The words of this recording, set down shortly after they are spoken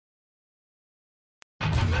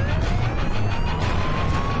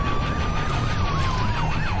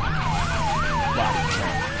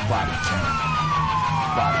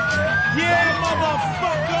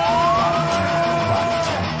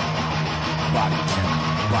Body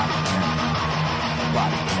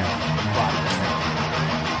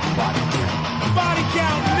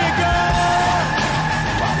count, nigga!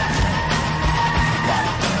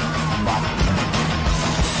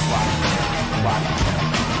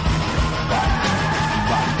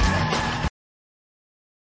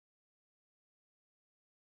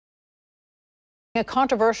 A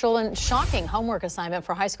controversial and shocking homework assignment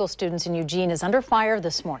for high school students in Eugene is under fire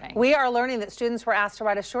this morning. We are learning that students were asked to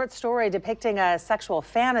write a short story depicting a sexual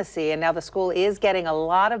fantasy, and now the school is getting a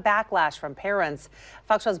lot of backlash from parents.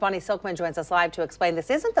 Fox 12's Bonnie Silkman joins us live to explain this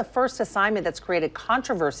isn't the first assignment that's created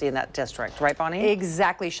controversy in that district, right, Bonnie?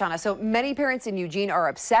 Exactly, Shauna. So many parents in Eugene are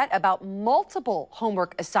upset about multiple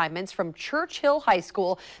homework assignments from Churchill High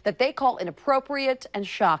School that they call inappropriate and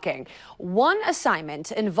shocking. One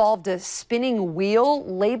assignment involved a spinning wheel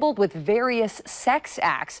labeled with various sex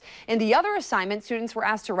acts. In the other assignment, students were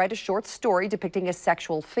asked to write a short story depicting a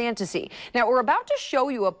sexual fantasy. Now, we're about to show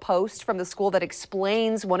you a post from the school that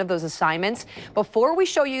explains one of those assignments. Before we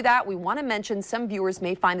show you that, we want to mention some viewers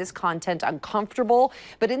may find this content uncomfortable,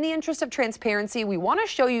 but in the interest of transparency, we want to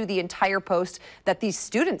show you the entire post that these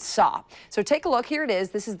students saw. So take a look. Here it is.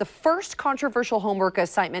 This is the first controversial homework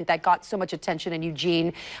assignment that got so much attention in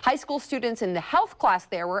Eugene. High school students in the health class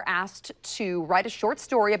there were asked to write a short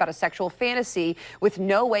story about a sexual fantasy with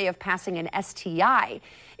no way of passing an STI.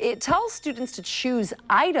 It tells students to choose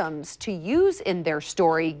items to use in their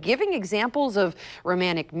story, giving examples of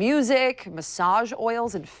romantic music, massage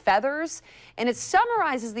oils, and feathers. And it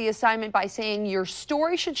summarizes the assignment by saying your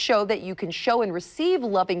story should show that you can show and receive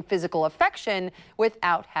loving physical affection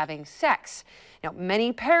without having sex. Now,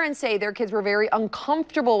 many parents say their kids were very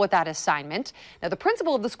uncomfortable with that assignment. Now, the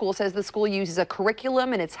principal of the school says the school uses a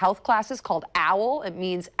curriculum in its health classes called OWL. It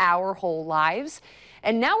means Our Whole Lives.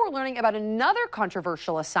 And now we're learning about another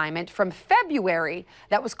controversial assignment from February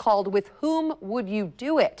that was called With Whom Would You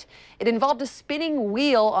Do It? It involved a spinning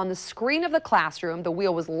wheel on the screen of the classroom. The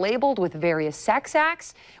wheel was labeled with various sex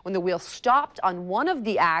acts. When the wheel stopped on one of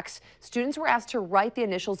the acts, students were asked to write the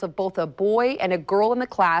initials of both a boy and a girl in the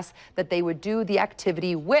class that they would do the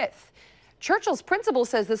activity with. Churchill's principal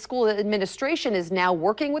says the school administration is now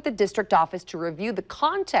working with the district office to review the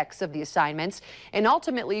context of the assignments and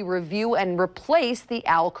ultimately review and replace the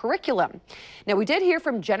OWL curriculum. Now, we did hear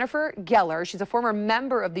from Jennifer Geller. She's a former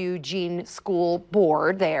member of the Eugene School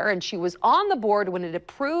Board there, and she was on the board when it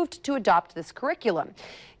approved to adopt this curriculum.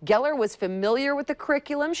 Geller was familiar with the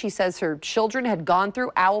curriculum. She says her children had gone through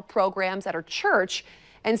OWL programs at her church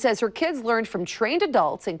and says her kids learned from trained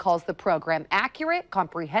adults and calls the program accurate,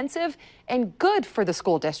 comprehensive, and good for the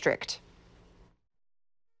school district.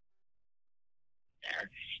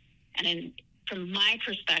 And from my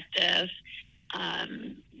perspective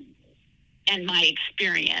and my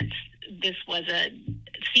experience, this was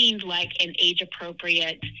seemed like an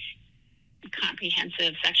age-appropriate,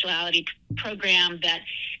 comprehensive sexuality program that,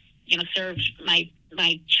 served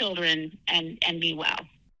my children and me well.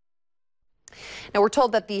 Now, we're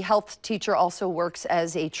told that the health teacher also works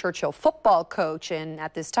as a Churchill football coach, and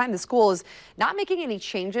at this time, the school is not making any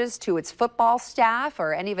changes to its football staff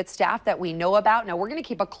or any of its staff that we know about. Now, we're going to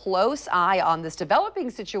keep a close eye on this developing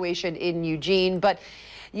situation in Eugene, but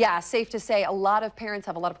yeah, safe to say a lot of parents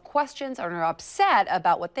have a lot of questions and are upset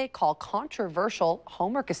about what they call controversial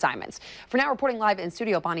homework assignments. For now, reporting live in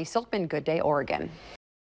studio, Bonnie Silkman, Good Day, Oregon.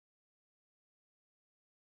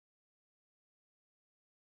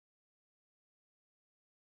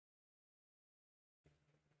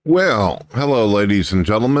 Well, hello, ladies and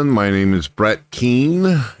gentlemen. My name is Brett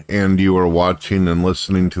Keane, and you are watching and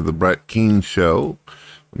listening to The Brett Keane Show.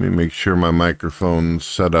 Let me make sure my microphone's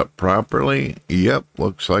set up properly. Yep,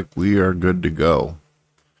 looks like we are good to go.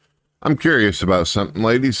 I'm curious about something,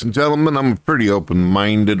 ladies and gentlemen. I'm a pretty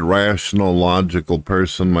open-minded, rational, logical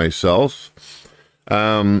person myself.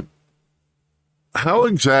 How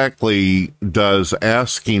exactly does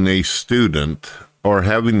asking a student or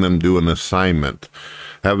having them do an assignment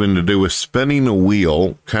having to do with spinning a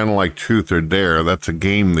wheel, kind of like Truth or Dare? That's a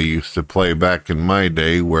game they used to play back in my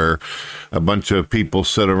day where a bunch of people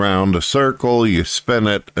sit around a circle, you spin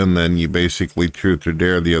it, and then you basically Truth or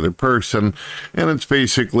Dare the other person. And it's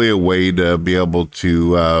basically a way to be able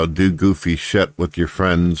to do goofy shit with your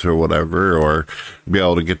friends or whatever, or be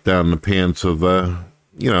able to get down the pants of a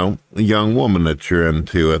young woman that you're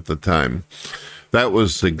into at the time. That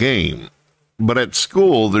was the game. But at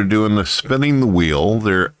school, they're doing the spinning the wheel.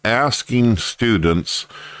 They're asking students,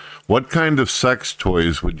 what kind of sex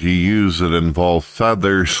toys would you use that involve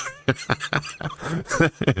feathers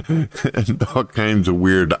and all kinds of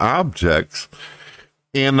weird objects?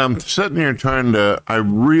 And I'm sitting here I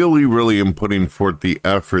really, really am putting forth the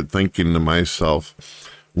effort thinking to myself,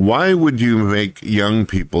 why would you make young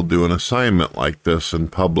people do an assignment like this in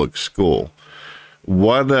public school?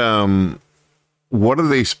 What are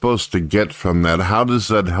they supposed to get from that? How does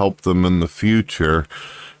that help them in the future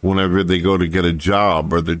whenever they go to get a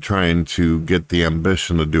job or they're trying to get the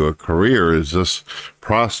ambition to do a career? Is this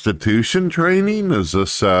prostitution training? Is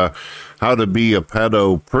this how to be a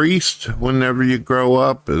pedo priest whenever you grow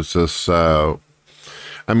up? Is this,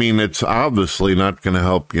 it's obviously not going to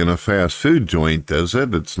help you in a fast food joint, is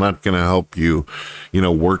it? It's not going to help you,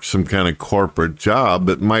 work some kind of corporate job.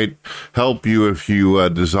 It might help you if you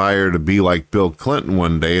desire to be like Bill Clinton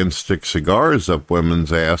one day and stick cigars up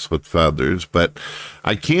women's ass with feathers. But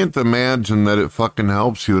I can't imagine that it fucking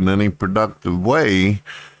helps you in any productive way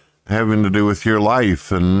having to do with your life.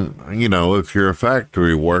 And, if you're a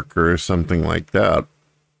factory worker or something like that,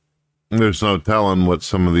 there's no telling what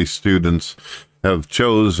some of these students have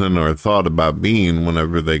chosen or thought about being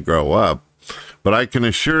whenever they grow up. But I can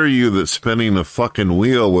assure you that spinning a fucking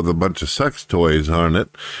wheel with a bunch of sex toys on it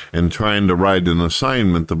and trying to write an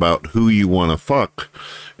assignment about who you want to fuck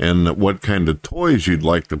and what kind of toys you'd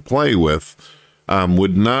like to play with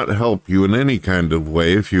would not help you in any kind of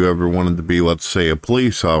way if you ever wanted to be, let's say, a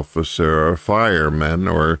police officer or a fireman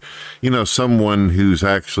or, someone who's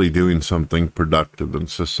actually doing something productive in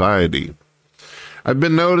society. I've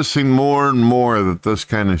been noticing more and more that this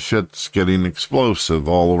kind of shit's getting explosive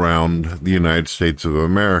all around the United States of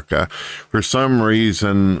America. For some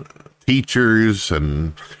reason, teachers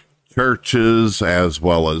and churches, as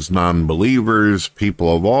well as non-believers,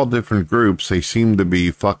 people of all different groups, they seem to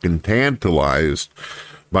be fucking tantalized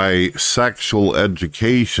by sexual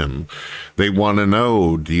education. They want to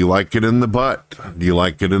know, do you like it in the butt? Do you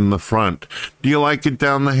like it in the front? Do you like it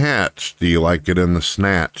down the hatch? Do you like it in the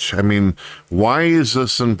snatch? Why is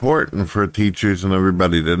this important for teachers and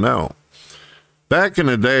everybody to know? Back in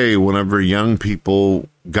the day, whenever young people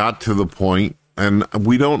got to the point, and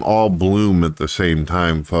we don't all bloom at the same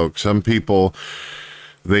time, folks. Some people,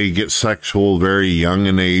 they get sexual very young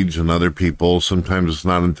in age, and other people, sometimes it's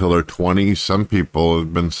not until their 20s. Some people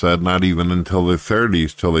have been said not even until their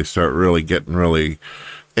 30s till they start really getting really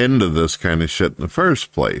into this kind of shit in the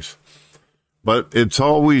first place. But it's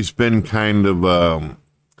always been kind of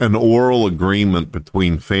an oral agreement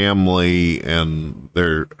between family and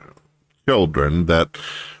their children that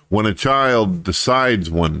when a child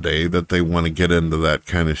decides one day that they want to get into that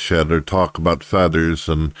kind of shit or talk about feathers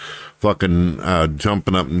and fucking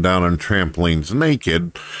jumping up and down on trampolines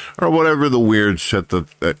naked or whatever the weird shit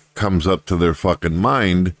that comes up to their fucking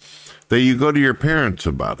mind, that you go to your parents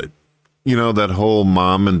about it. That whole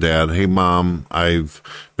mom and dad, hey mom, I've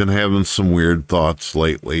been having some weird thoughts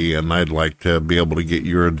lately and I'd like to be able to get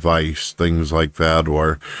your advice, things like that.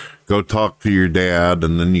 Or go talk to your dad,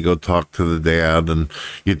 and then you go talk to the dad and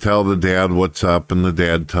you tell the dad what's up, and the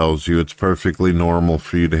dad tells you it's perfectly normal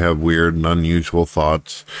for you to have weird and unusual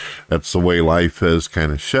thoughts. That's the way life is,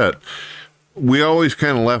 kind of shit. We always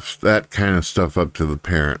kind of left that kind of stuff up to the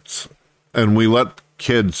parents, and we let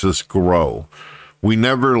kids just grow. We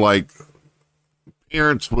never,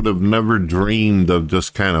 parents would have never dreamed of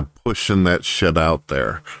just kind of pushing that shit out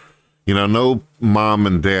there. No mom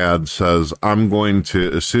and dad says, I'm going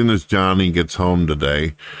to, as soon as Johnny gets home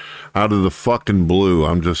today, out of the fucking blue,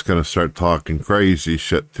 I'm just going to start talking crazy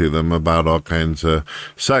shit to them about all kinds of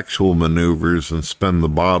sexual maneuvers and spin the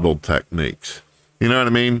bottle techniques. You know what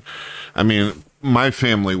I mean? My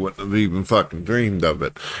family wouldn't have even fucking dreamed of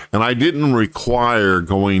it. And I didn't require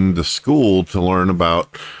going to school to learn about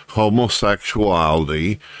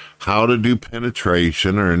homosexuality, how to do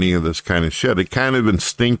penetration, or any of this kind of shit. It kind of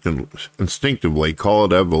instinctively, call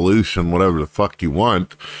it evolution, whatever the fuck you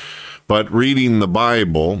want. But reading the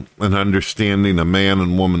Bible and understanding a man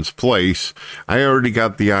and woman's place, I already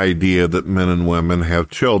got the idea that men and women have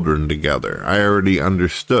children together. I already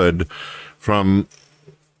understood from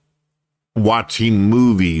watching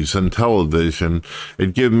movies and television.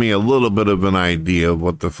 It gave me a little bit of an idea of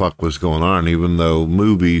what the fuck was going on, even though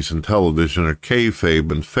movies and television are kayfabe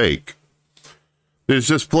and fake. There's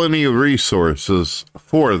just plenty of resources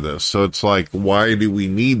for this. So it's like, why do we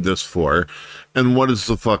need this for? And what is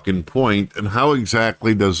the fucking point? And how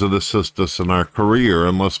exactly does it assist us in our career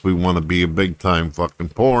unless we want to be a big time fucking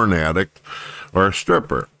porn addict or a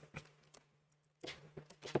stripper?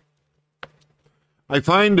 I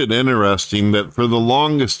find it interesting that for the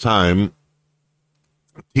longest time,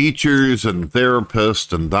 teachers and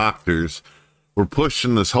therapists and doctors were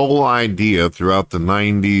pushing this whole idea throughout the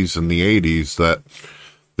 90s and the 80s that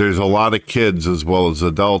there's a lot of kids as well as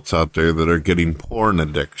adults out there that are getting porn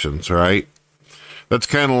addictions, right? That's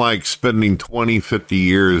kind of like spending 20, 50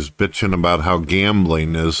 years bitching about how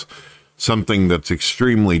gambling is something that's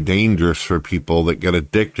extremely dangerous for people that get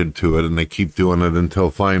addicted to it, and they keep doing it until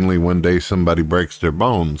finally one day somebody breaks their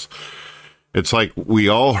bones. It's like we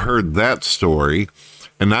all heard that story,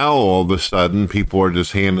 and now all of a sudden people are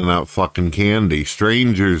just handing out fucking candy.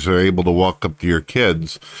 Strangers are able to walk up to your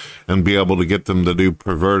kids and be able to get them to do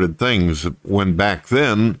perverted things, when back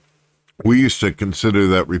then we used to consider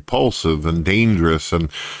that repulsive and dangerous, and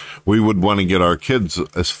we would want to get our kids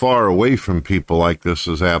as far away from people like this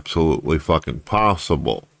as absolutely fucking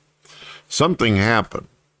possible. Something happened,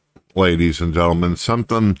 ladies and gentlemen.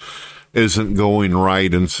 Something isn't going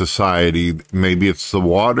right in society. Maybe it's the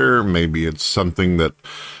water. Maybe it's something that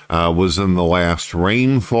was in the last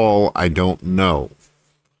rainfall. I don't know.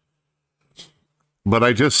 But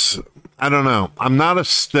I don't know. I'm not a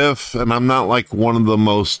stiff, and I'm not like one of the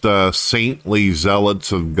most saintly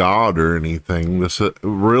zealots of God or anything. This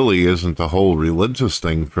really isn't a whole religious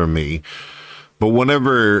thing for me. But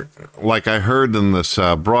whenever, like I heard in this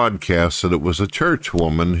broadcast, that it was a church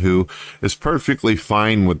woman who is perfectly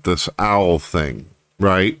fine with this owl thing,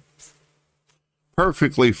 right?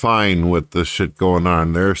 Perfectly fine with this shit going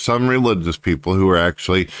on. There are some religious people who are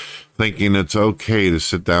actually thinking it's okay to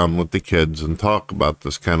sit down with the kids and talk about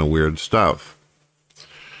this kind of weird stuff.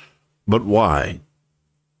 But why?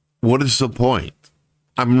 What is the point?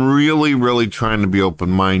 I'm really, really trying to be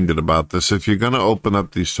open-minded about this. If you're going to open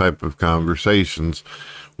up these type of conversations,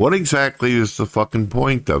 what exactly is the fucking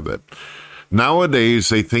point of it? Nowadays,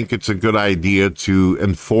 they think it's a good idea to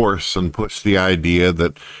enforce and push the idea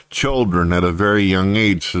that children at a very young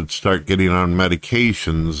age should start getting on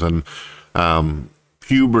medications and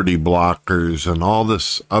puberty blockers and all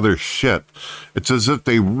this other shit. It's as if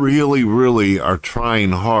they really, really are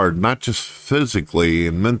trying hard, not just physically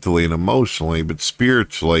and mentally and emotionally, but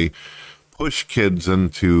spiritually, push kids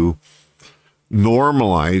into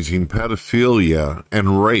normalizing pedophilia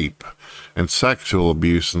and rape and sexual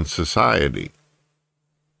abuse in society.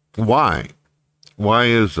 Why? Why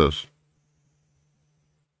is this?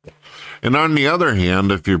 And on the other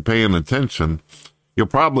hand, if you're paying attention, you'll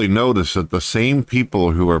probably notice that the same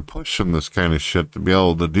people who are pushing this kind of shit to be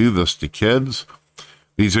able to do this to kids,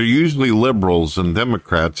 these are usually liberals and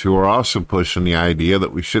Democrats who are also pushing the idea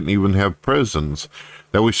that we shouldn't even have prisons,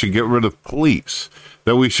 that we should get rid of police,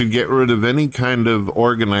 that we should get rid of any kind of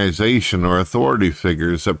organization or authority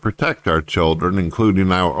figures that protect our children,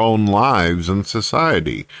 including our own lives and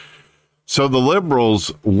society. So the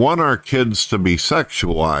liberals want our kids to be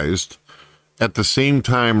sexualized, at the same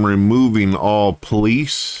time removing all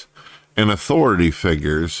police and authority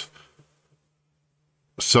figures.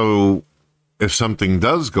 So if something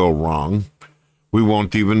does go wrong, we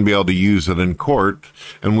won't even be able to use it in court,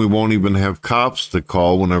 and we won't even have cops to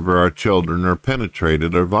call whenever our children are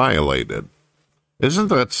penetrated or violated. Isn't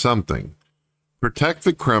that something? Protect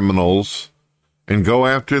the criminals and go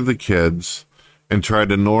after the kids and try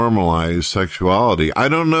to normalize sexuality. I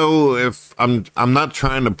don't know if I'm not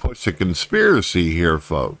trying to push a conspiracy here,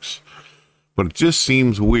 folks, but it just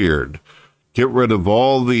seems weird. Get rid of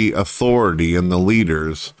all the authority and the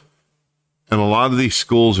leaders. And a lot of these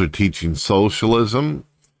schools are teaching socialism.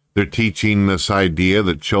 They're teaching this idea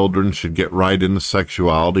that children should get right into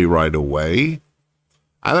sexuality right away.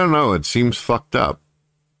 I don't know. It seems fucked up.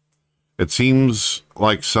 It seems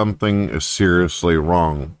like something is seriously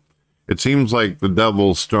wrong. It seems like the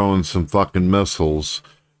devil's throwing some fucking missiles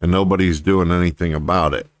and nobody's doing anything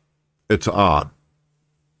about it. It's odd.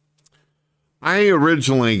 I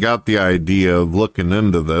originally got the idea of looking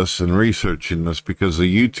into this and researching this because a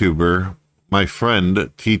YouTuber, my friend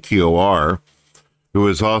TTOR, who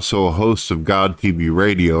is also a host of God TV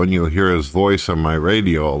Radio, and you'll hear his voice on my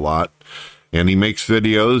radio a lot, and he makes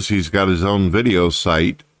videos. He's got his own video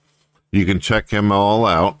site. You can check him all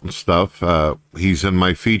out and stuff. He's in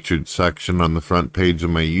my featured section on the front page of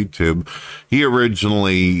my YouTube. He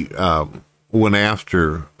originally went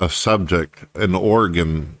after a subject in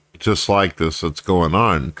Oregon just like this that's going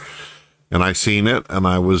on. And I seen it, and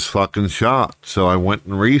I was fucking shocked. So I went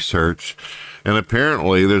and researched. And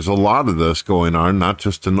apparently there's a lot of this going on, not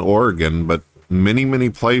just in Oregon, but many, many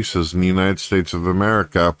places in the United States of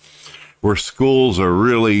America, where schools are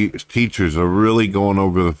really, teachers are really going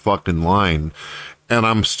over the fucking line. And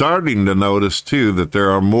I'm starting to notice, too, that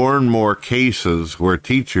there are more and more cases where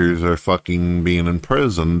teachers are fucking being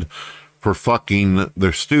imprisoned for fucking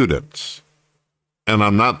their students. And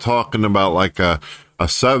I'm not talking about like a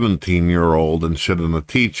 17-year-old and shit and a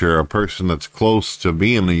teacher, a person that's close to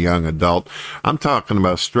being a young adult. I'm talking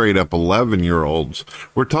about straight up 11-year-olds.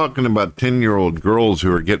 We're talking about 10-year-old girls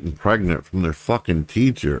who are getting pregnant from their fucking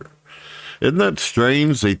teacher. Isn't that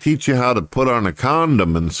strange? They teach you how to put on a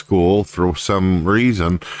condom in school for some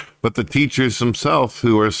reason, but the teachers themselves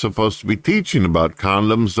who are supposed to be teaching about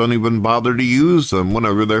condoms don't even bother to use them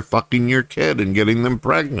whenever they're fucking your kid and getting them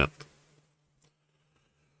pregnant.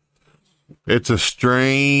 It's a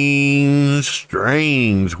strange,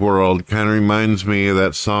 strange world. Kind of reminds me of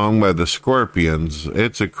that song by the Scorpions.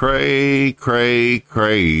 It's a crazy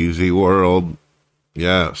world.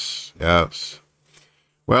 Yes, yes.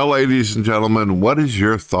 Well, ladies and gentlemen, what is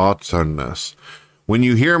your thoughts on this? When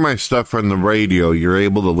you hear my stuff on the radio, you're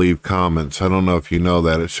able to leave comments. I don't know if you know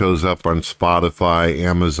that. It shows up on Spotify,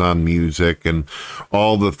 Amazon Music, and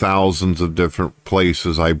all the thousands of different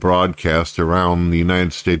places I broadcast around the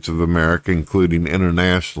United States of America, including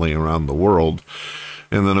internationally around the world.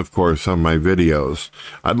 And then, of course, on my videos.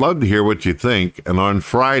 I'd love to hear what you think. And on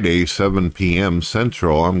Friday, 7 p.m.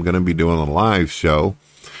 Central, I'm going to be doing a live show.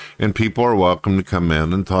 And people are welcome to come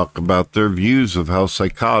in and talk about their views of how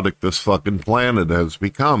psychotic this fucking planet has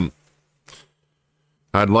become.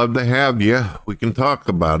 I'd love to have you. We can talk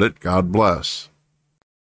about it. God bless.